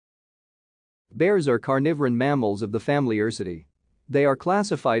Bears are carnivoran mammals of the family Ursidae. They are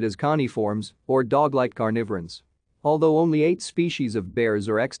classified as caniforms or dog-like carnivorans. Although only 8 species of bears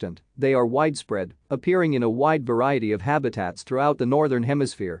are extant, they are widespread, appearing in a wide variety of habitats throughout the Northern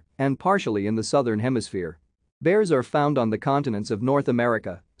Hemisphere and partially in the Southern Hemisphere. Bears are found on the continents of North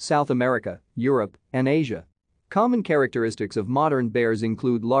America, South America, Europe, and Asia. Common characteristics of modern bears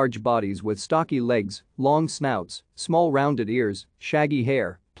include large bodies with stocky legs, long snouts, small rounded ears, shaggy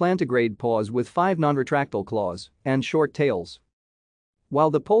hair, plantigrade paws with 5 nonretractile claws, and short tails. While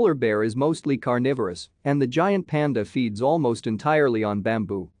the polar bear is mostly carnivorous and the giant panda feeds almost entirely on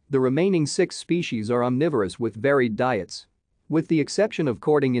bamboo, the remaining 6 species are omnivorous with varied diets. With the exception of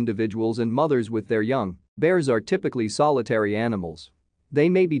courting individuals and mothers with their young, bears are typically solitary animals. They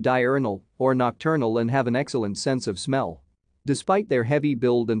may be diurnal or nocturnal and have an excellent sense of smell. Despite their heavy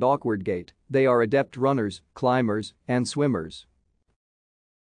build and awkward gait, they are adept runners, climbers, and swimmers.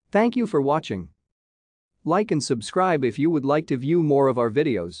 Thank you for watching. Like and subscribe if you would like to view more of our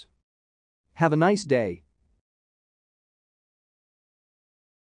videos. Have a nice day.